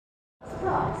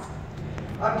surprised?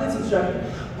 I did some checking.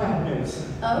 Bad news.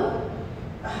 Oh?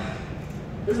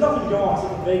 There's nothing to go on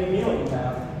except a vague meal you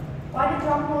have. Why did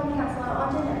Throckmorton cancel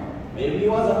out on dinner? Maybe he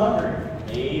wasn't hungry.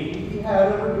 Maybe he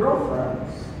had other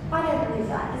girlfriends. I don't believe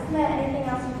that. Isn't there anything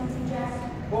else you can suggest?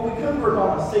 Well, we could work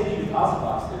on a safety deposit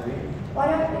box theory. Why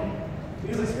don't we?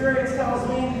 Because experience tells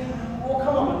me we'll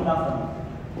come up with nothing.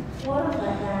 What a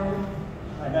letdown.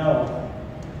 I know.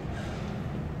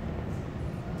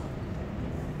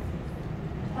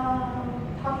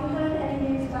 Have you heard any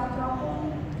news about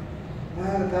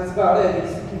Throckmorton? That's about it.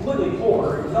 He's completely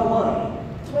poor. No money.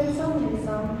 Win some, lose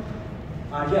some.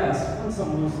 I guess. Win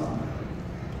some, lose some.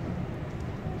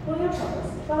 What are your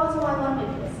troubles? Troubles are my one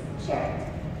weakness. Share it.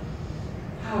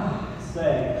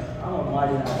 Say, I'm a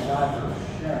mighty nice guy for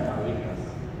sharing my weakness.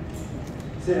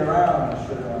 Sit around,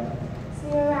 sure. See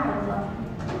you around, Lucky.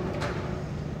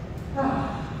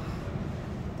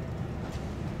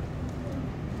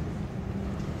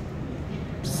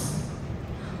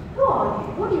 Who are you?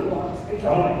 What do you want?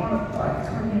 Tony.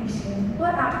 Carnation.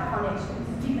 What carnations?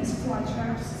 Venus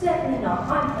flytraps. Certainly not.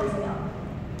 I'm closing up.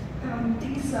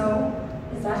 Think so.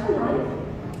 Is that a knife?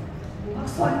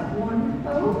 Looks like one.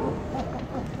 Oh?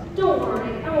 Don't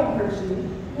worry, I won't hurt you.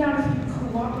 Not if you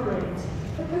cooperate.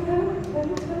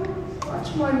 Watch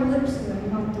my lips and then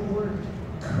not the word.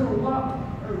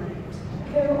 Cooperate.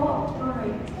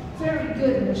 Cooperate. Very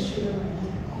good, Miss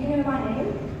Sugarland. You know my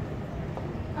name?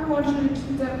 I want you to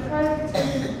keep that private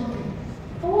detective looking.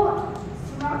 For what?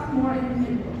 Throckmorton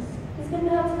Midwest. He's been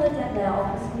held to the death their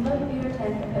office and won't be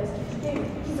returned for postage due.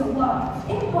 He's alive.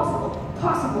 Impossible.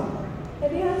 Possible.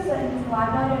 If you are certain he's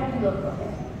alive, why don't you look for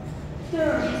him? There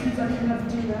are reasons I cannot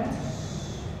do that.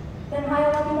 Then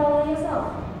hire Lucky Dollar yourself.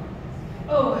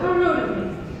 Oh, how rude of me.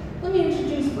 Let me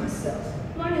introduce myself.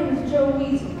 My name is Joe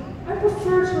Weasel. I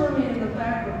prefer to remain in the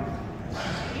background.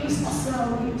 I used to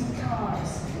sell used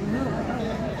cars.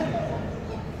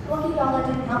 Lucky Dollar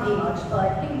didn't help me much,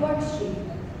 but he works cheap.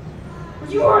 Were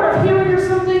you hard of hearing or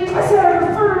something? I said I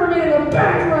prefer to remain in the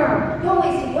background. You're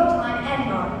wasting your time and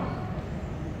mine.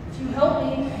 If you help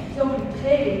me, you'll be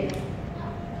paid.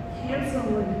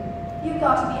 Handsomely. You've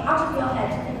got to be out of your head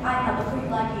to think I have a freak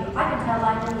like you. I can tell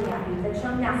by looking at you that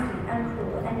you're nasty and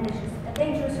cruel and vicious, a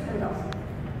dangerous criminal.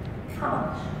 How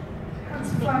much? That's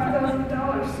 $5,000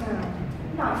 now.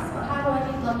 Nice, but how do I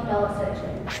keep Lucky Dollar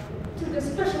searching? Took a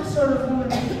special sort of woman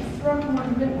to keep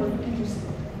Throckmorton Midwest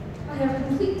interested. I have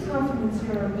complete confidence in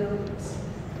your abilities.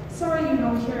 Sorry you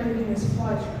don't carry Venus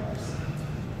flytraps.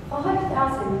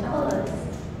 $5,000.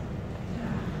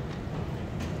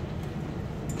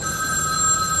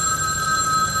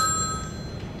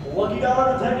 Lucky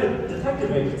Dollar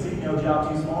detective agency. No job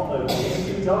too small, but game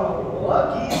too tall.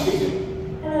 Lucky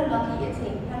speaking. Hello, Lucky. It's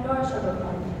me, Pandora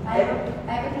Sugarland. I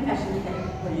have a confession to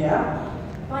make. Yeah?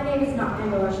 My name is not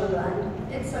Pandora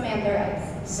Sugarland. It's Samantha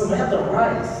Rice. Samantha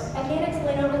Rice. I can't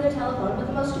explain over the telephone, but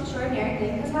the most extraordinary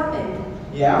thing has happened.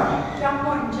 Yeah?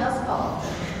 Throckmorton just called.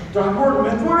 Throckmorton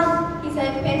Midworth? He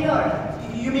said Pandora.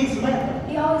 You mean Samantha?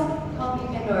 He always called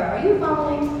me Pandora. Are you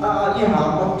following? Yeah,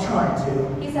 I'm trying to.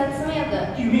 He said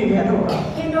Samantha. You mean Pandora?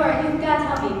 Pandora, you've got to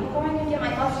help me. Before I could get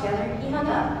my thoughts together, he hung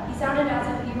up. He sounded as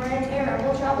if he were in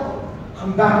terrible trouble.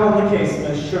 I'm back on the case,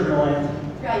 Miss Sugarland.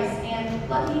 Rice and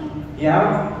Lucky,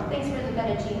 Yeah? thanks for the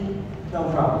fettuccine. No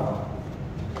problem.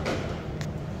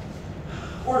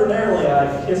 Ordinarily,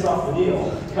 I'd kiss off the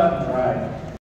deal, cut and dry.